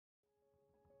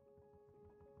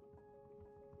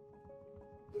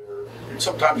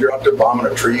sometimes you're out there bombing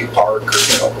a tree park, or,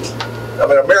 you know. I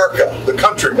mean, America, the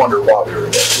country wondered why we were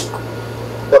there.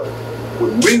 But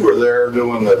when we were there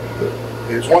doing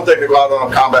it's one thing to go out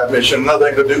on a combat mission,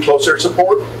 another thing to do close air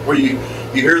support, where you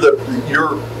hear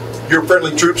your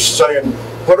friendly troops saying,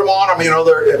 put them on them, you know,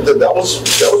 that was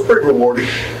pretty rewarding.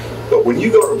 But when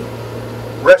you go to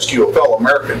rescue a fellow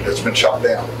American that's been shot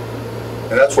down,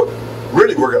 and that's what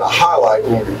really we're going to highlight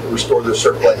when we restore this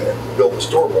airplane and build the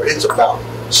storyboard. It's about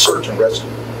search and rescue.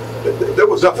 There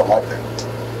was nothing like that.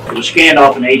 It was scanned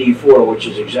off an AD4, which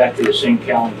is exactly the same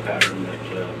cowling pattern that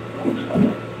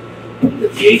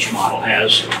the H model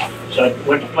has. So I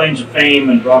went to Planes of Fame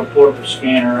and brought a portable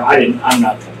scanner. I'm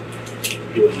not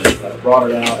doing this, but I brought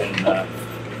it out and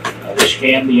we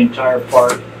scanned the entire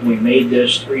part. We made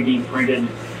this 3D printed.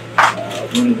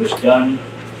 When it was done,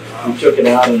 we took it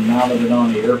out and mounted it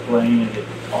on the airplane, and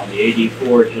on the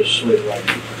AD4 it just slid right in.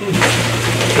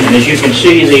 And as you can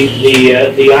see,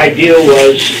 the idea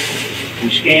was we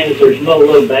scanned it. There's another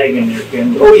little bag in there,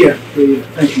 Ken. Oh yeah,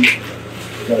 thank you.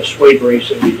 We got a suede brace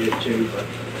that we did too. But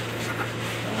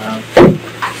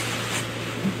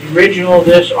the original of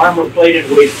this armor plated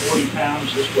weighed 40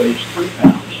 pounds. This weighs 3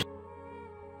 pounds.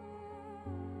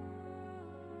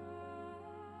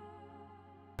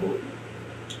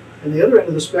 And the other end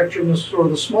of the spectrum is sort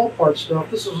of the small part stuff.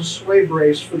 This is a sway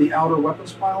brace for the outer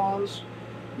weapons pylons.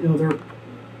 You know, they're,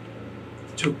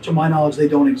 to my knowledge, they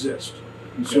don't exist.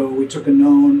 And so we took a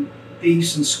known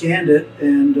piece and scanned it,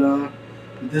 and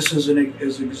this is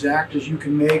as exact as you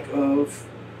can make of,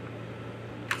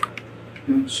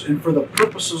 you know, and for the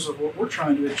purposes of what we're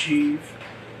trying to achieve,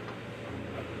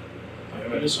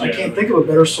 I can't think of a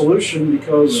better solution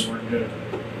because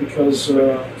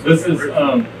this is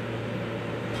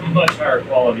much higher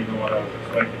quality than what I was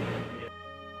expecting.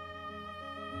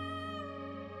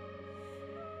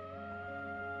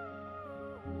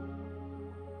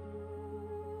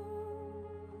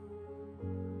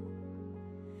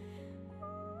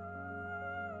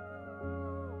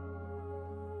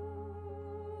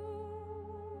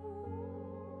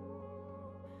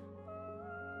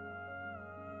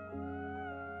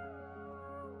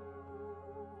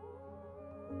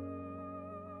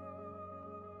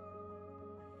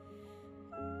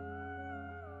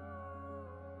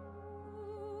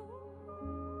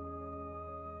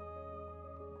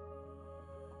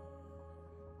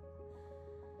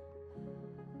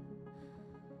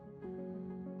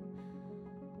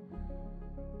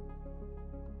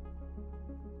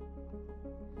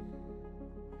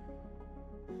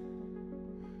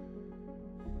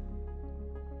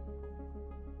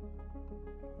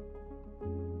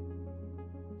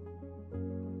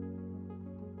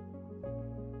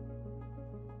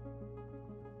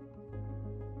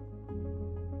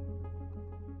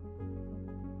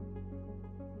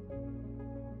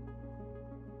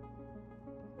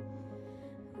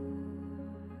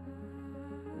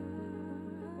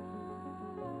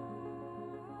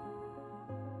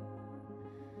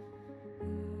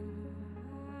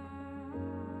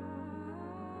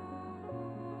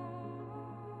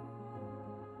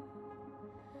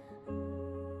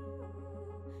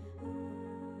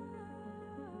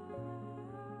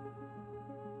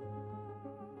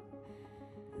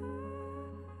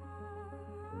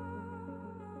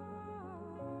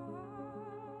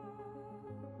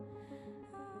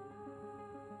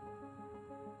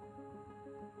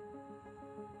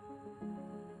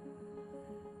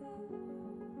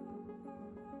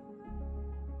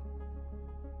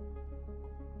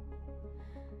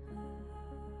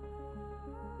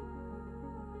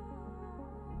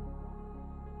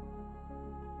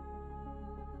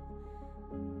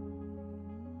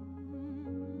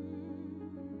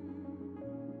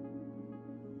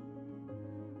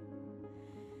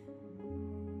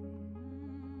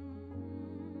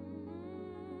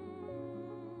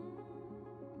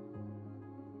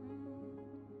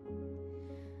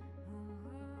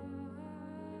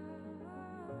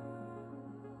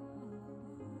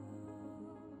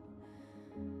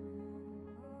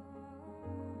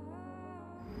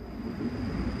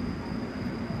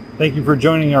 Thank you for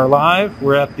joining our live.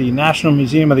 We're at the National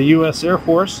Museum of the U.S. Air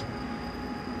Force.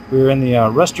 We're in the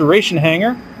restoration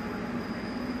hangar.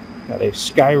 Got a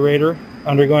Skyraider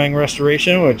undergoing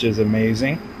restoration, which is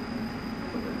amazing.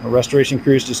 Our restoration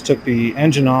crews just took the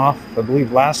engine off, I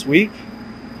believe, last week.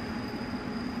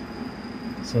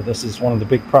 So this is one of the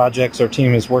big projects our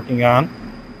team is working on.